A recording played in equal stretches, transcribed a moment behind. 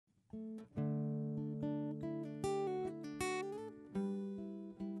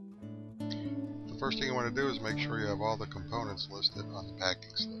First thing you want to do is make sure you have all the components listed on the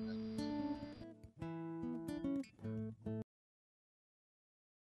packing slip.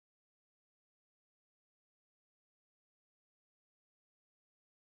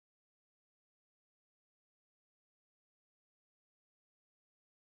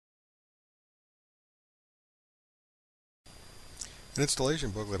 An installation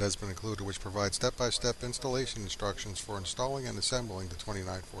booklet has been included which provides step-by-step installation instructions for installing and assembling the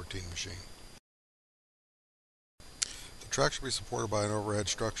 2914 machine. The track should be supported by an overhead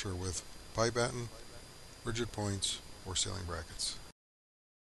structure with pipe batten, rigid points, or ceiling brackets.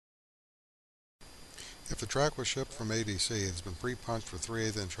 If the track was shipped from ADC, it has been pre-punched for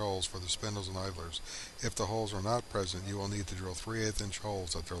 3/8-inch holes for the spindles and idlers. If the holes are not present, you will need to drill 3/8-inch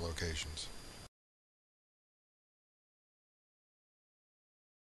holes at their locations.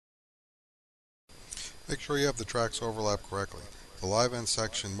 Make sure you have the tracks overlapped correctly. The live end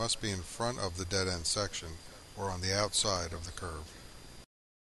section must be in front of the dead end section or on the outside of the curve.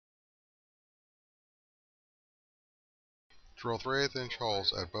 Drill 3/8-inch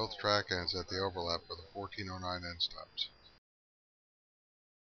holes at both track ends at the overlap for the 1409 end stops.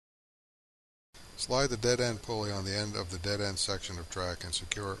 Slide the dead end pulley on the end of the dead end section of track and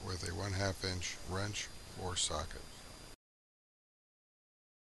secure it with a 1/2-inch wrench or socket.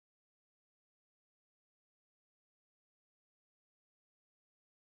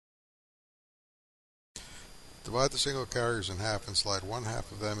 Divide the single carriers in half and slide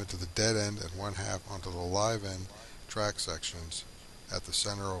 1/2 of them into the dead end and 1/2 onto the live end track sections at the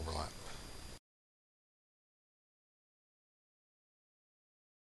center overlap.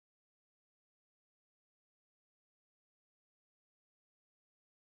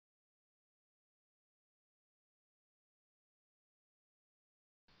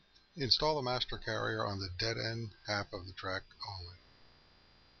 Install the master carrier on the dead end half of the track only.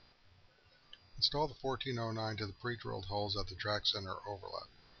 Install the 1409 to the pre-drilled holes at the track center overlap.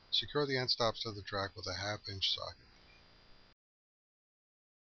 Secure the end stops to the track with a 1/2-inch socket.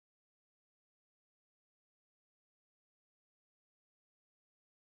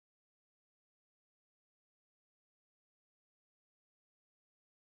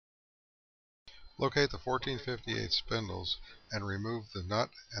 Locate the 1458 spindles and remove the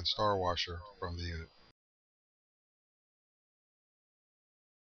nut and star washer from the unit.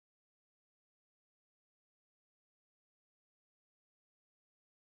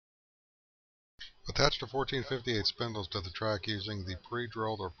 Attach the 1458 spindles to the track using the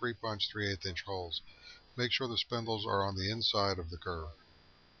pre-drilled or pre-punched 3/8-inch holes. Make sure the spindles are on the inside of the curve.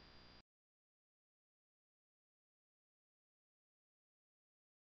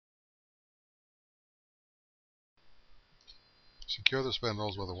 Secure the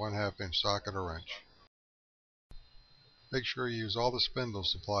spindles with a 1/2-inch socket or wrench. Make sure you use all the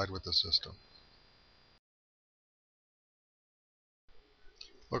spindles supplied with the system.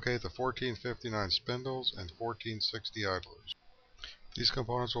 Locate the 1459 spindles and 1460 idlers. These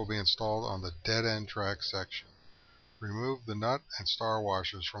components will be installed on the dead end track section. Remove the nut and star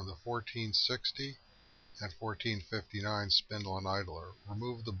washers from the 1460 and 1459 spindle and idler.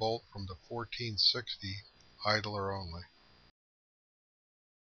 Remove the bolt from the 1460 idler only.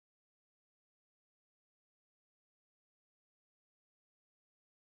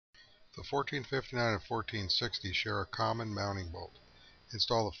 The 1459 and 1460 share a common mounting bolt.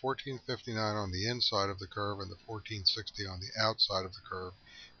 Install the 1459 on the inside of the curve and the 1460 on the outside of the curve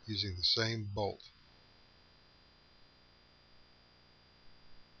using the same bolt.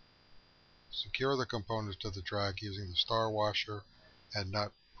 Secure the components to the track using the star washer and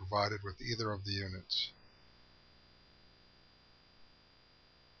nut provided with either of the units.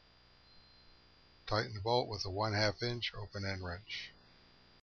 Tighten the bolt with a 1/2-inch open-end wrench.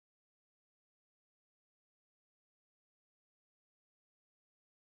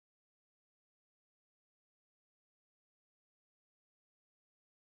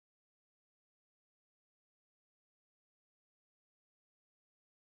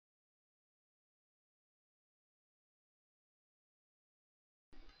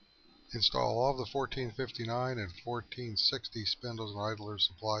 Install all of the 1459 and 1460 spindles and idlers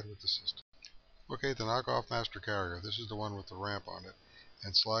supplied with the system. Locate the knockoff master carrier, this is the one with the ramp on it,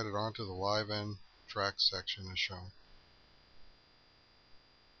 and slide it onto the live end track section as shown.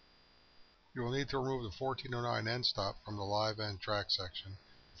 You will need to remove the 1409 end stop from the live end track section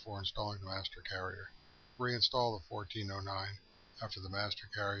before installing the master carrier. Reinstall the 1409 after the master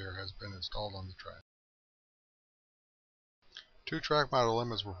carrier has been installed on the track. Two track mounted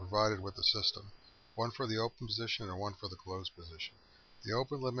limits were provided with the system, one for the open position and one for the closed position. The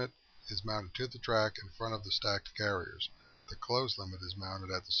open limit is mounted to the track in front of the stacked carriers. The closed limit is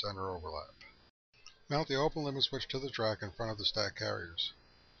mounted at the center overlap. Mount the open limit switch to the track in front of the stack carriers.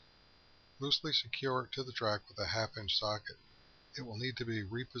 Loosely secure it to the track with a 1/2 inch socket. It will need to be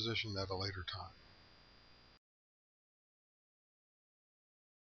repositioned at a later time.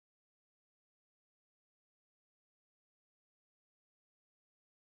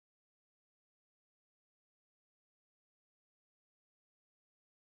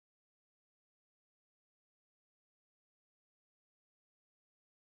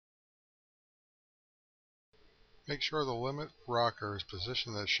 Make sure the limit rocker is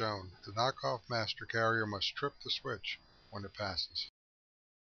positioned as shown. The knockoff master carrier must trip the switch when it passes.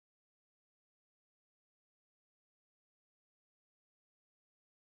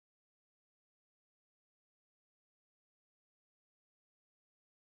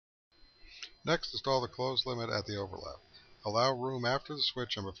 Next, install the closed limit at the overlap. Allow room after the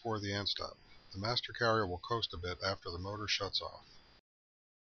switch and before the end stop. The master carrier will coast a bit after the motor shuts off.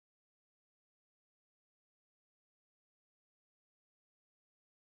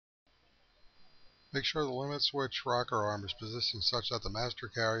 Make sure the limit switch rocker arm is positioned such that the master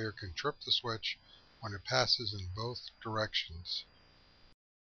carrier can trip the switch when it passes in both directions.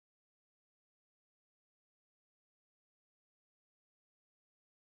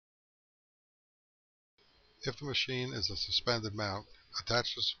 If the machine is a suspended mount,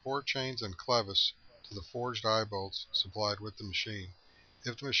 attach the support chains and clevis to the forged eye bolts supplied with the machine.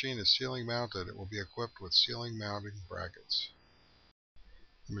 If the machine is ceiling mounted, it will be equipped with ceiling mounting brackets.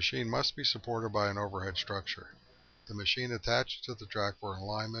 The machine must be supported by an overhead structure. The machine attaches to the track for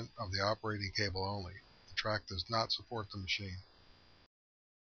alignment of the operating cable only. The track does not support the machine.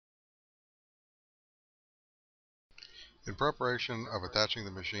 In preparation of attaching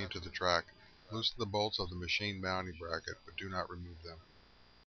the machine to the track, loosen the bolts of the machine mounting bracket, but do not remove them.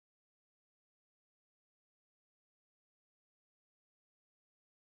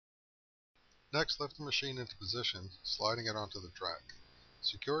 Next, lift the machine into position, sliding it onto the track.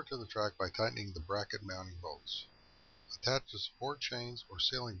 Secure it to the track by tightening the bracket mounting bolts. Attach the support chains or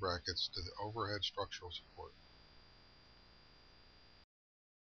ceiling brackets to the overhead structural support.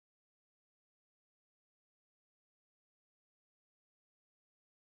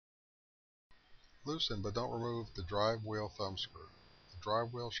 Loosen but don't remove the drive wheel thumb screw. The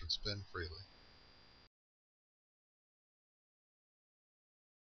drive wheel should spin freely.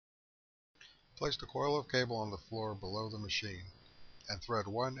 Place the coil of cable on the floor below the machine and thread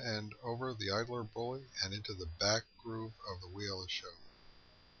one end over the idler pulley and into the back groove of the wheel as shown.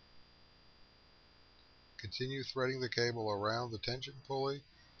 Continue threading the cable around the tension pulley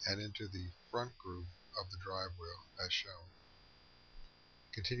and into the front groove of the drive wheel as shown.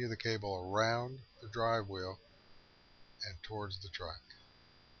 Continue the cable around the drive wheel and towards the track.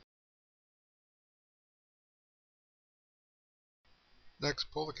 Next,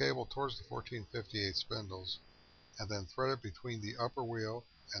 pull the cable towards the 1458 spindles and then thread it between the upper wheel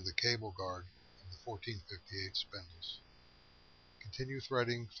and the cable guard of the 1458 spindles. Continue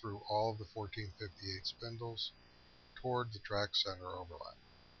threading through all of the 1458 spindles toward the track center overlap.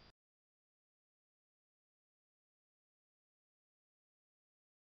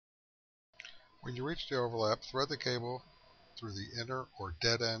 When you reach the overlap, thread the cable through the inner or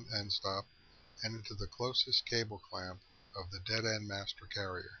dead end stop and into the closest cable clamp of the dead end master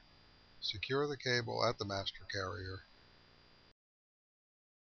carrier. Secure the cable at the master carrier.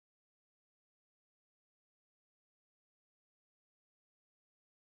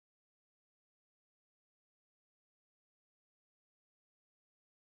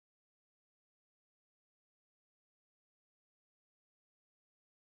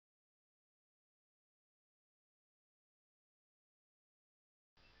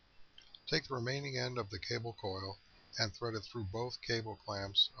 Take the remaining end of the cable coil and thread it through both cable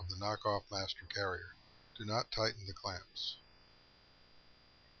clamps of the knockoff master carrier. Do not tighten the clamps.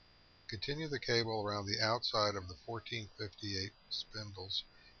 Continue the cable around the outside of the 1458 spindles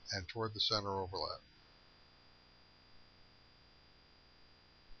and toward the center overlap.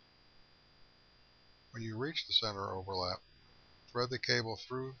 When you reach the center overlap, thread the cable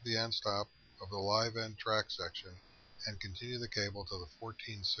through the end stop of the live end track section and continue the cable to the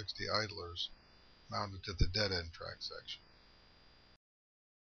 1460 idlers mounted to the dead end track section.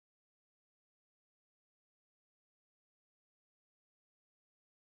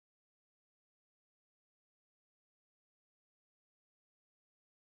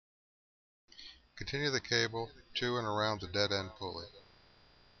 Continue the cable to and around the dead end pulley.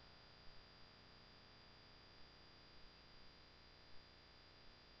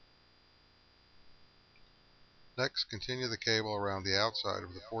 Next, continue the cable around the outside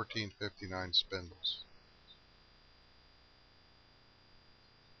of the 1459 spindles.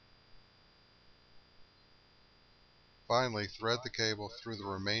 Finally, thread the cable through the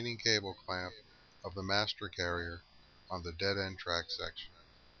remaining cable clamp of the master carrier on the dead end track section.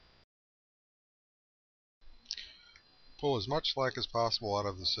 Pull as much slack as possible out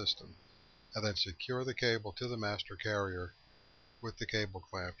of the system, and then secure the cable to the master carrier with the cable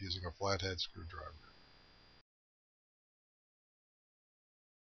clamp using a flathead screwdriver.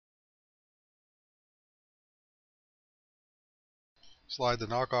 Slide the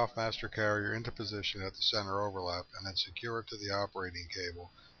knockoff master carrier into position at the center overlap and then secure it to the operating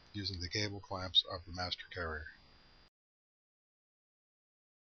cable using the cable clamps of the master carrier.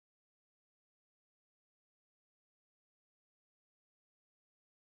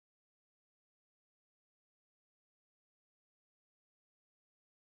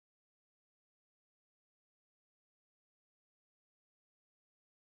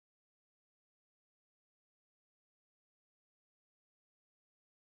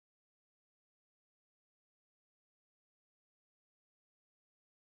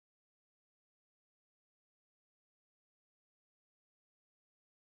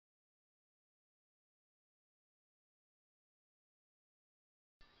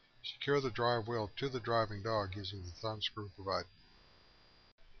 Secure the drive wheel to the driving dog using the thumb screw provided.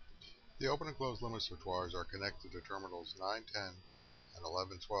 The open and closed limit switch wires are connected to terminals 910 and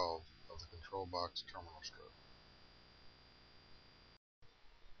 1112 of the control box terminal strip.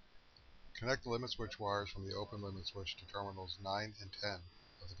 Connect the limit switch wires from the open limit switch to terminals 9 and 10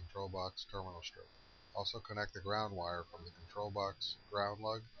 of the control box terminal strip. Also connect the ground wire from the control box ground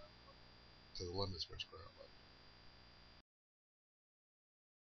lug to the limit switch ground lug.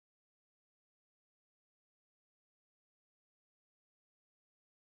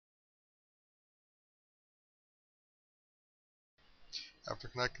 After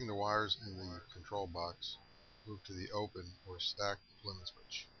connecting the wires in the control box, move to the open or stacked limit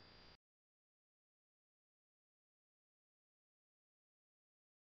switch.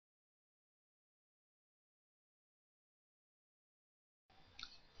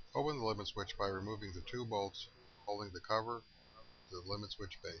 Open the limit switch by removing the two bolts holding the cover to the limit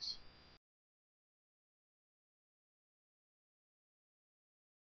switch base.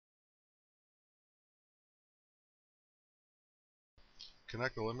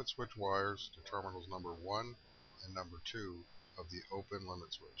 Connect the limit switch wires to terminals number 1 and number 2 of the open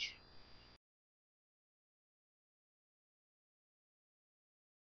limit switch.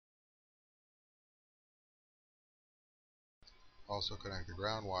 Also connect the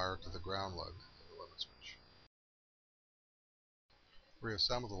ground wire to the ground lug of the limit switch.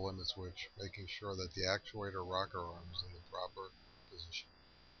 Reassemble the limit switch, making sure that the actuator rocker arm is in the proper position.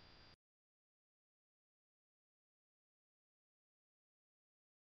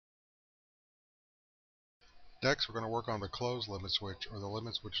 Next, we're going to work on the closed limit switch, or the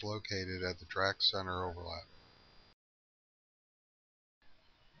limit switch located at the track center overlap.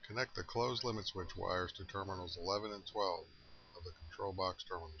 Connect the closed limit switch wires to terminals 11 and 12 of the control box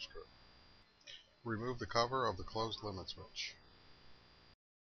terminal strip. Remove the cover of the closed limit switch.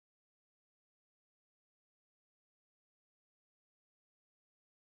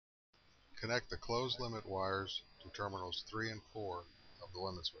 Connect the closed limit wires to terminals 3 and 4 of the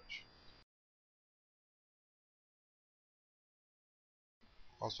limit switch.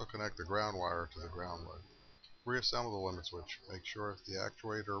 Also connect the ground wire to the ground lug. Reassemble the limit switch. Make sure the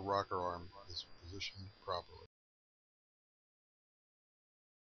actuator rocker arm is positioned properly.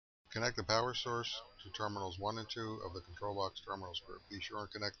 Connect the power source to terminals 1 and 2 of the control box terminal strip. Be sure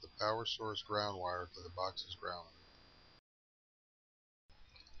and connect the power source ground wire to the box's ground.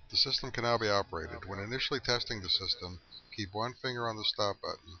 The system can now be operated. When initially testing the system, keep one finger on the stop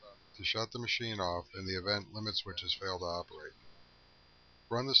button to shut the machine off in the event limit switches fail to operate.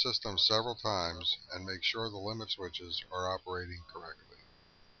 Run the system several times and make sure the limit switches are operating correctly.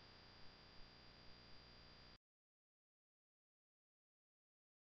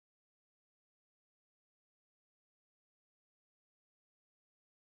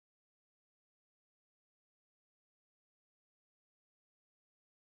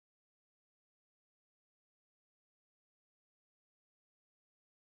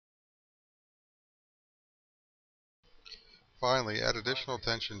 Finally, add additional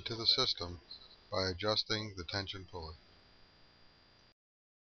tension to the system by adjusting the tension pulley.